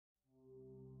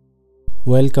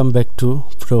Welcome back to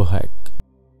ProHack.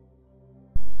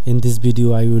 In this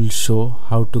video I will show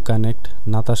how to connect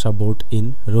Natasha board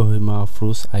in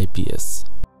Rahimafrooz IPS.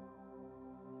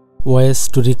 Ways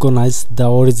to recognize the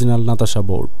original Natasha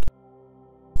board.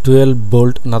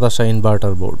 12-volt Natasha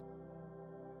inverter board.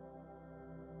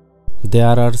 There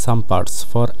are some parts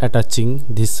for attaching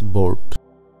this board.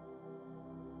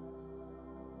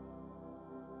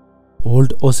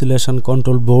 Old oscillation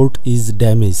control board is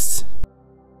damaged.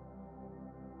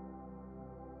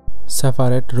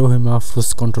 Separate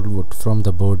Rahimafrooz control board from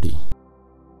the body.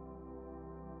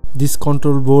 This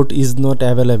control board is not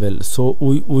available, so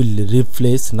we will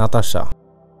replace Natasha.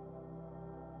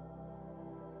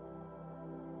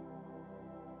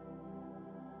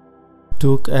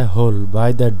 Took a hole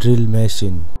by the drill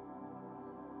machine.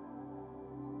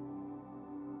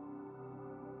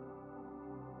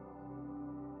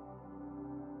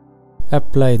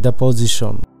 Apply the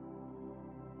position.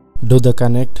 Do the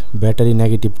connect battery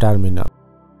negative terminal.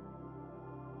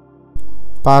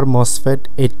 Per MOSFET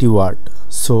 80 watt,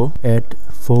 so add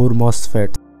 4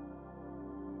 MOSFET.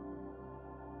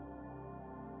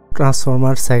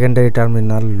 Transformer secondary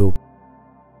terminal loop.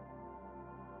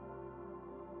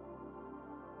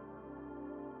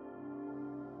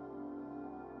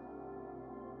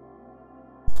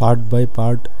 Part by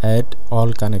part add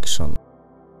all connection.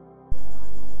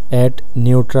 Add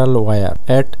neutral wire.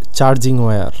 Add charging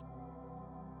wire.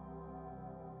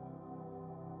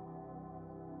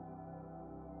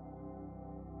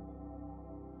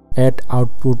 Add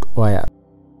output wire.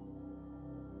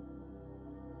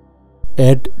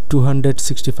 Add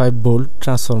 265 volt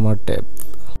transformer tape.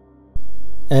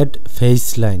 Add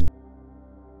phase line.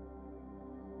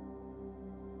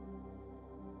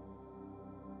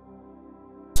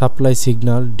 Supply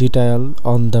signal detail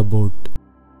on the board.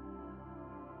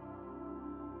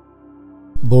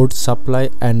 Board supply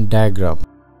and diagram.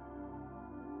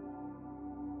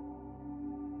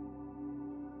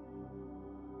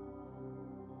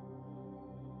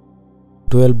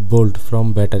 .12 volt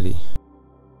from battery.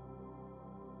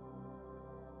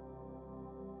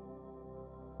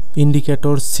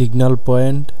 Indicator signal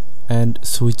point and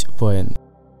switch point.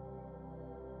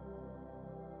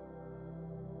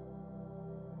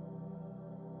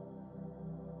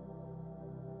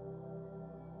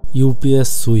 UPS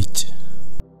switch.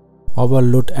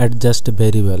 Overload adjust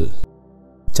variable.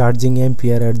 Charging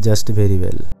ampere adjust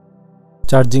variable.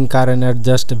 Charging current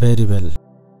adjust variable.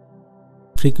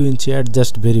 Frequency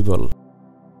adjust variable.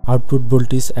 Output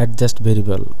voltage adjust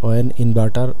variable when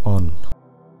inverter on.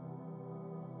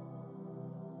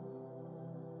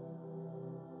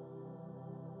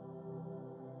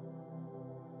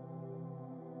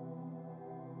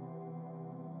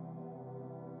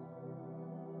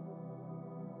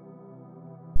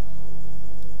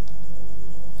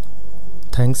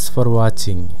 Thanks for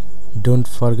watching. Don't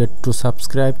forget to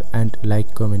subscribe and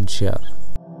like, comment, share.